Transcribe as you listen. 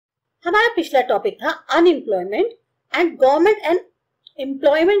हमारा पिछला टॉपिक था unemployment and government and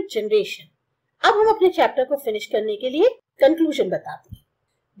employment generation. अब हम अपने चैप्टर को फिनिश करने के लिए कंक्लूजन बताते हैं।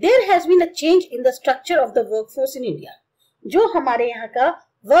 There has been a change in the structure of the workforce in India. जो हमारे यहाँ का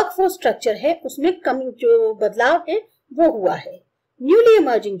वर्कफोर्स स्ट्रक्चर है उसमें जो बदलाव है वो हुआ है। Newly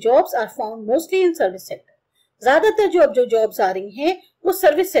emerging jobs are found mostly in service sector. ज्यादातर जो जॉब्स आ रही हैं वो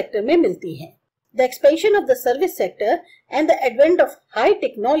सर्विस सेक्टर में मिलती हैं। The expansion of the service sector and the advent of high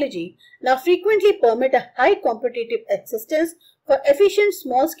technology now frequently permit a high competitive existence for efficient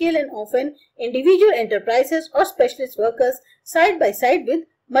small scale and often individual enterprises or specialist workers side by side with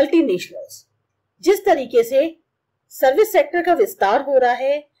multinationals. जिस तरीके से service sector का विस्तार हो रहा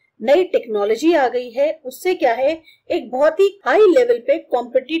है, नई technology आ गई है, उससे क्या है, एक बहुत ही हाई लेवल पे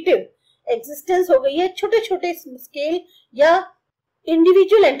कॉम्पिटिटिव एग्जिस्टेंस हो गई है। छोटे छोटे स्केल या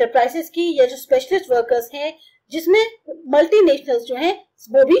इंडिविजुअल एंटरप्राइजेस की या जो स्पेशलिस्ट वर्कर्स हैं जिसमें मल्टीनेशनल्स जो हैं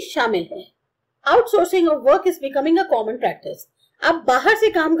वो भी शामिल हैं। Outsourcing of work is becoming a common practice. अब बाहर से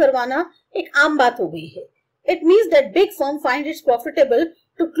काम करवाना एक आम बात हो गई है। It means that big firm find its profitable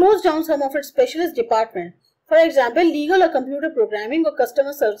to close down some of its specialist department, for example legal और कंप्यूटर प्रोग्रामिंग और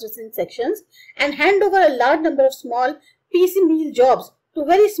customer servicing sections, and hand over a large number of small piecemeal jobs to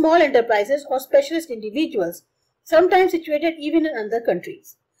very small enterprises or specialist individuals, sometimes situated even in other countries.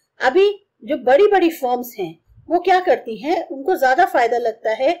 अभी जो बड़ी बड़ी firms हैं वो क्या करती हैं, उनको ज्यादा फायदा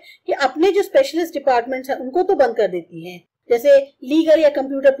लगता है कि अपने जो स्पेशलिस्ट डिपार्टमेंट्स हैं उनको तो बंद कर देती हैं, जैसे लीगल या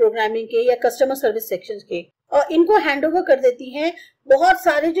कंप्यूटर प्रोग्रामिंग के या कस्टमर सर्विस सेक्शंस के, और इनको हैंड ओवर कर देती हैं बहुत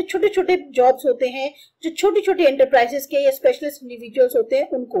सारे जो छोटे छोटे जॉब्स होते हैं, जो छोटी छोटी एंटरप्राइजेस के या स्पेशलिस्ट इंडिविजुअल्स होते हैं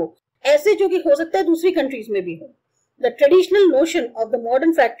उनको, ऐसे जो कि हो सकता है दूसरी कंट्रीज में भी हो। The traditional notion of the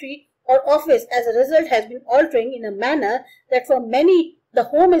modern factory or office as a result has been altering in a manner that for many the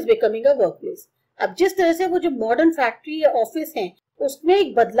home is becoming a workplace. अब जिस तरह से वो जो मॉडर्न फैक्ट्री या ऑफिस हैं उसमें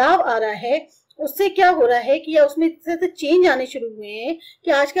एक बदलाव आ रहा है, उससे क्या हो रहा है कि या उसमें इस तरह से चेंज आने शुरू हुए हैं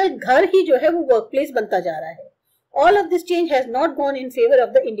कि आजकल घर ही जो है वो वर्क प्लेस बनता जा रहा है। All of this change has not gone in favor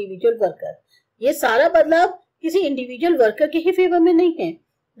of the individual worker. ये सारा बदलाव किसी इंडिविजुअल वर्कर के ही फेवर में नहीं है।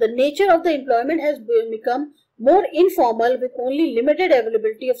 The nature of the employment has become more informal with only limited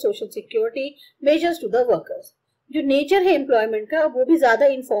availability of social security measures to the workers. जो nature है एम्प्लॉयमेंट का वो भी ज्यादा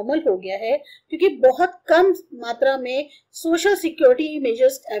इनफॉर्मल हो गया है क्योंकि बहुत कम मात्रा में सोशल सिक्योरिटी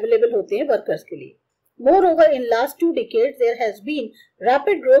मेजर्स अवेलेबल होते हैं वर्कर्स के लिए। Moreover, in last 2 decades, there has been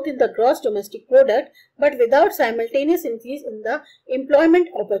rapid growth in the gross domestic product, but without simultaneous increase in the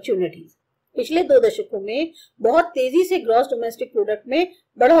employment opportunities. पिछले 2 दशकों में बहुत तेजी से ग्रॉस डोमेस्टिक प्रोडक्ट में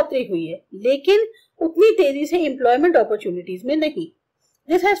बढ़ोतरी हुई है, लेकिन उतनी तेजी से एम्प्लॉयमेंट अपॉर्चुनिटीज में नहीं।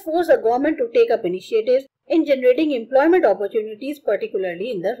 This has forced the government to take up initiatives in generating employment opportunities, particularly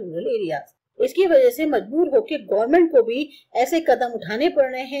in the rural areas. इसकी वजह से मजबूर होकर गवर्नमेंट को भी ऐसे कदम उठाने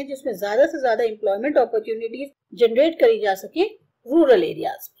पड़ रहे हैं जिसमें ज्यादा से ज्यादा एम्प्लॉयमेंट अपॉर्चुनिटीज जनरेट करी जा सके रूरल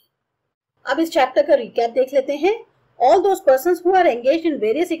एरियाज में। अब इस चैप्टर का रिकैप देख लेते हैं। All those persons who are engaged in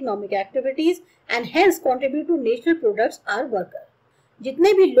various economic activities and hence contribute to national products are workers.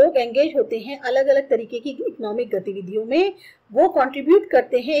 जितने भी लोग एंगेज होते हैं अलग अलग तरीके की इकोनॉमिक गतिविधियों में, वो कंट्रीब्यूट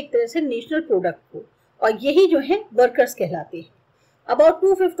करते हैं एक तरह से नेशनल प्रोडक्ट को, और यही जो है वर्कर्स कहलाते हैं। About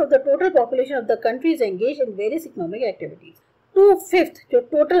 2/5 of the total population of the country is engaged in various economic activities. 2/5 जो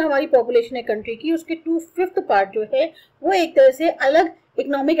टोटल हमारी पॉपुलेशन है कंट्री की, उसके 2/5 पार्ट जो है वो एक तरह से अलग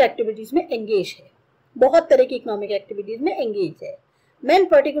इकोनॉमिक एक्टिविटीज में एंगेज है, बहुत तरह की इकोनॉमिक एक्टिविटीज में एंगेज है। Men,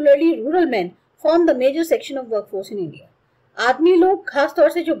 particularly rural men, form the major section of workforce in India. आदमी लोग, खास तौर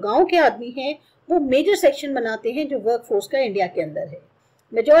से जो गांव के आदमी हैं, वो मेजर सेक्शन बनाते हैं जो वर्कफोर्स का इंडिया के अंदर है।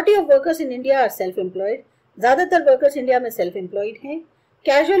 Majority of workers in India are self employed. ज्यादातर वर्कर्स इंडिया में सेल्फ एम्प्लॉयड हैं।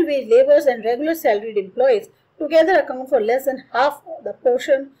 Casual veg labours and regular salaried employees together account for less than half the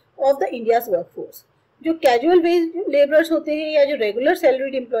portion of the India's workforce. जो casual veg labours होते हैं या जो regular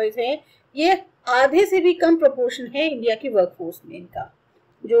salaried employees हैं, ये आधे से भी कम प्रोपोर्शन है इंडिया की वर्कफोर्स में। इनका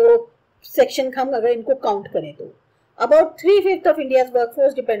जो सेक्शन हम अगर इनको काउंट करें तो about 3/5 of India's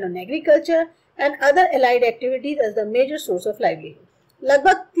workforce depend on agriculture and other allied activities as the major source of livelihood.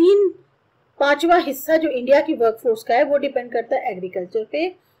 लगभग 3/5 हिस्सा जो इंडिया की वर्कफोर्स का है वो डिपेंड करता है एग्रीकल्चर पे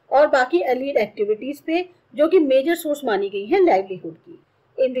और बाकी allied एक्टिविटीज पे, जो कि मेजर सोर्स मानी गई है लाइवलीहुड की।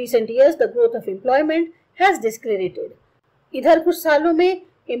 In recent years, the growth of employment has decelerated. इधर कुछ सालों में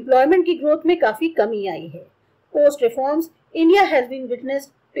एम्प्लॉयमेंट की ग्रोथ में काफी कमी आई है। Post reforms, India has been witnessed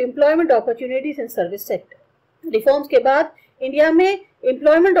to employment opportunities in service sector. Reforms के बाद इंडिया में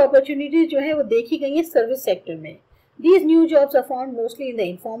एम्प्लॉयमेंट अपॉर्चुनिटीज जो है वो देखी गई है सर्विस सेक्टर में। These new jobs are found mostly in the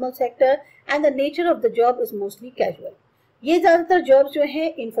informal sector and the nature of the job is mostly casual. ये ज्यादातर जॉब्स जो है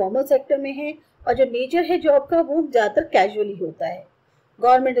इनफॉर्मल सेक्टर में है और जो नेचर है जॉब का वो ज्यादातर कैजुअली होता है।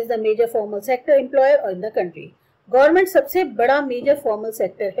 Government is the major formal sector employer in the country. Government सबसे बड़ा मेजर फॉर्मल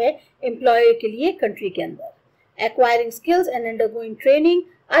सेक्टर है एम्प्लॉयर के लिए कंट्री के अंदर। Acquiring skills and undergoing training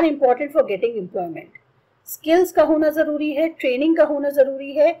are important for getting employment. Skills का होना जरूरी है, ट्रेनिंग का होना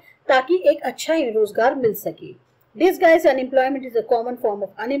जरूरी है ताकि एक अच्छा रोजगार मिल सके। Disguised unemployment is a common form of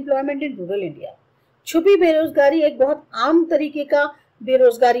unemployment in rural India. छुपी बेरोजगारी एक बहुत आम तरीके का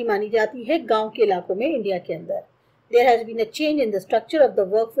बेरोजगारी मानी जाती है गांव के इलाकों में इंडिया के अंदर। There has been a change in the structure of the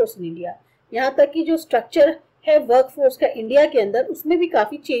workforce in India. यहाँ तक कि जो स्ट्रक्चर है वर्कफोर्स का इंडिया के अंदर उसमें भी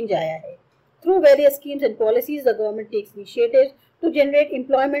काफी चेंज आया है। Through various schemes and policies, the government takes initiatives to generate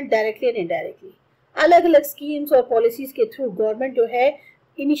employment directly and indirectly. अलग अलग स्कीम्स और पॉलिसीज के थ्रू गवर्नमेंट जो है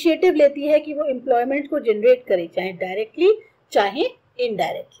इनिशिएटिव लेती है कि वो एम्प्लॉयमेंट को जनरेट करे, चाहे डायरेक्टली चाहे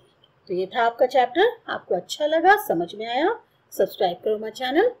इनडायरेक्टली। तो ये था आपका चैप्टर। आपको अच्छा लगा, समझ में आया, सब्सक्राइब करो माय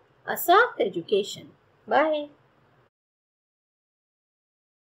चैनल आसा एजुकेशन। बाय।